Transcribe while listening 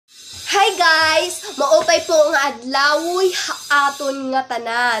Hi guys! Maupay po nga adlawoy aton nga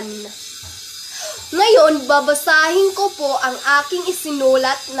tanan. Ngayon, babasahin ko po ang aking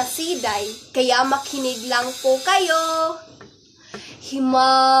isinulat na siday, kaya makinig lang po kayo.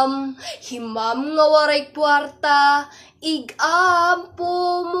 Himam nga waray kwarta,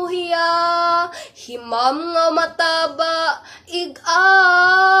 igam-po muhiya. Himam nga mataba,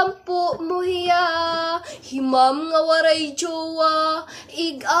 igam-po muhiya. Himam nga waray jowa,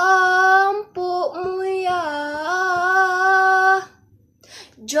 igam-po muhiya.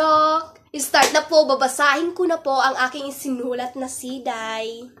 Joke! Start na po, babasahin ko na po ang aking isinulat na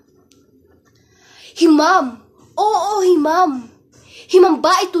siday. Himam! Oo, himam! Himam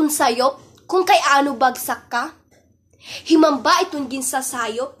ba itong sayop kung kay ano bagsak ka? Himam ba itong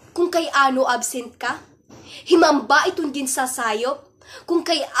ginsasayop kung kay ano absent ka? Himam ba itong ginsasayop kung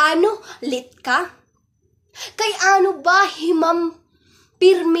kay ano lit ka? Kay ano ba himam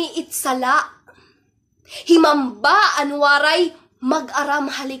pirmi itsala? Himam ba anwaray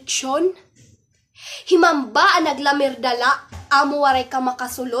mag-aram haliksyon? Himam ba ang naglamirdala amo waray ka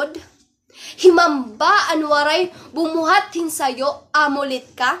makasulod? Himam ba anwaray bumuhat hinsayo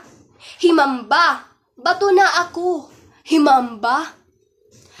amulit ka? Himam ba bato na ako? Himam ba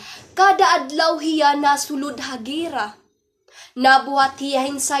kada adlaw hiya na sulod hagira? Nabuhat hiya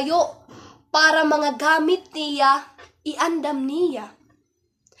hinsayo para mga gamit niya iandam niya.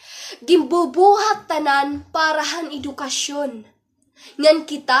 Gimbubuhat tanan para han edukasyon. Ngan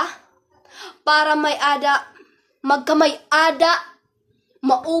kita para may ada magkamay ada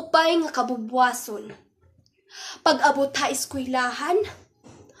maupay nga kabubwason. Pag-abot ha eskwelahan,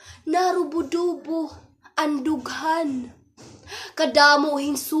 narubudubo andughan. Kadamo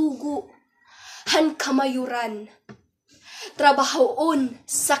hinsugo, han kamayuran. Trabahoon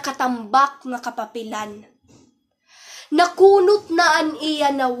sa katambak nga kapapilan. Nakunot na an iya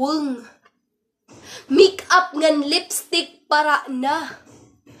naweng. Make up ngan lipstick para na.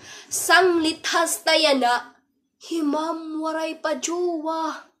 Sanglit hastaya na, himam waray pa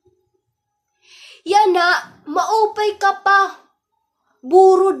jowa. Yana, maupay ka pa,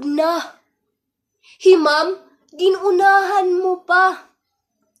 burod na. Himam, ginunahan mo pa.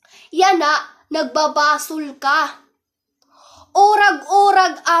 Yana, nagbabasol ka.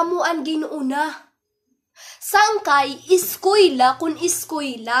 Orag-orag amo ang ginuuna. Sangkay, iskoyla kun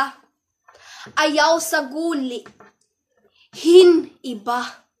iskoyla. Ayaw sa guli, hin iba.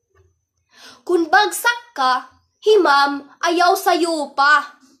 Kung bagsak ka, himam, ayaw sa'yo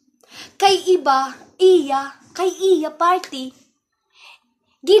pa. Kay iba, iya, kay iya party.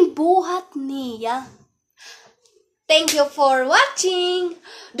 Ginbuhat niya. Thank you for watching.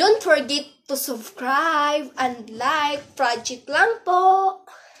 Don't forget to subscribe and like. Project lang po.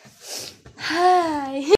 Hi!